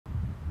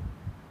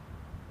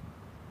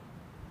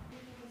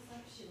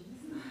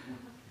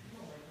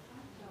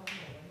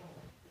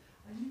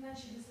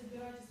заканчивали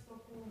собирать,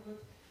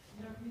 испаковывать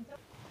драгметалл.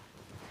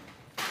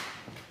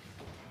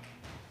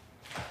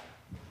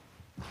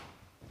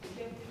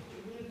 Я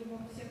уже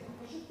думала, всех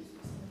покажу, пусть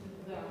посмотрят.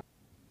 Да.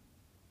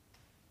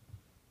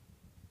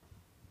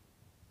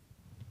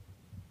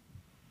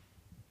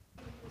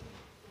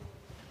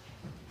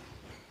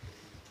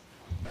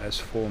 As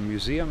for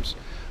museums,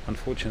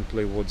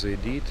 unfortunately what they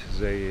did,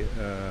 they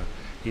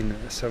in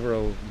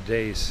several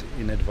days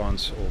in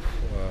advance of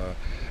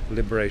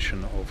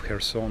liberation of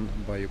Kherson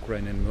by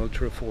Ukrainian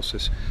military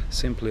forces,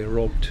 simply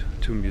robbed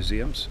two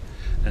museums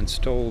and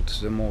stole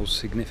the most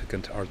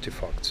significant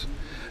artifacts.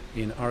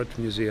 In Art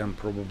Museum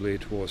probably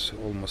it was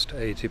almost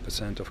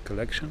 80% of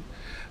collection,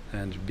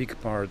 and big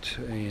part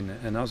in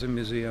another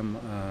museum,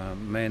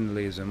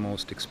 mainly the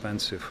most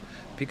expensive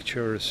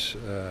pictures,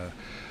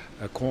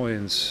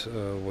 coins,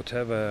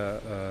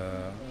 whatever,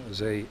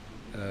 they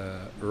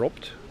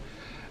robbed,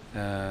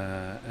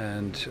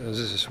 and this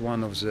is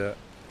one of the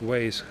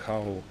ways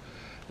how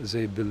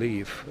they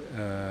believe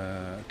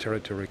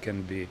territory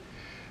can be.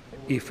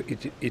 If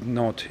it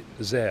not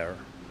there,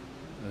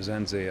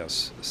 then they are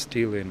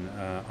stealing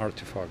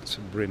artifacts,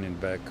 bringing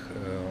back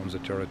on the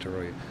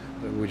territory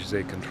which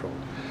they control.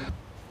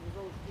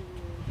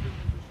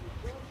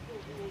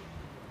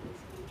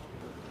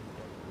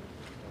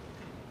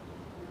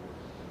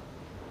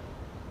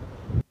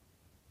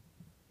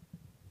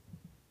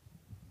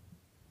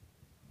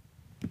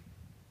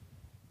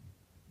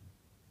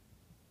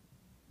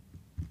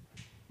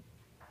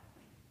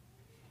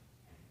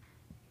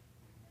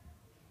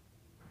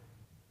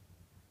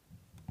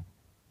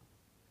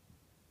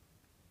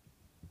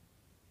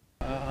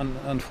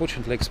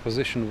 Unfortunately,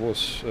 Exposition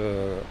was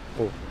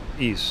or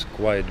is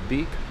quite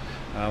big,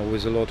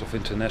 with a lot of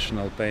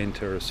international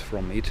painters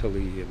from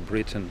Italy,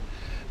 Britain,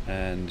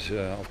 and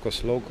of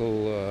course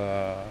local.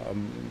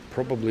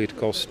 Probably it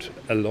cost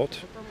a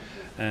lot,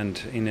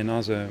 and in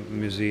another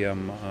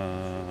museum,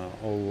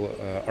 all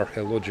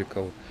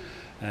archeological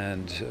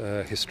and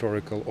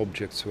historical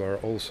objects were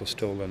also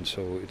stolen.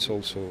 So it's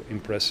also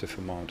impressive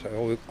amount.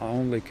 I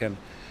only can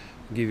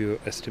give you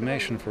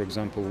estimation. For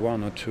example,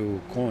 one or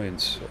two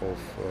coins of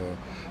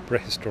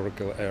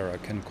prehistorical era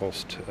can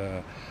cost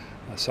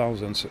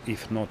thousands,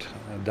 if not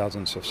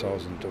dozens of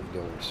thousands of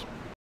dollars.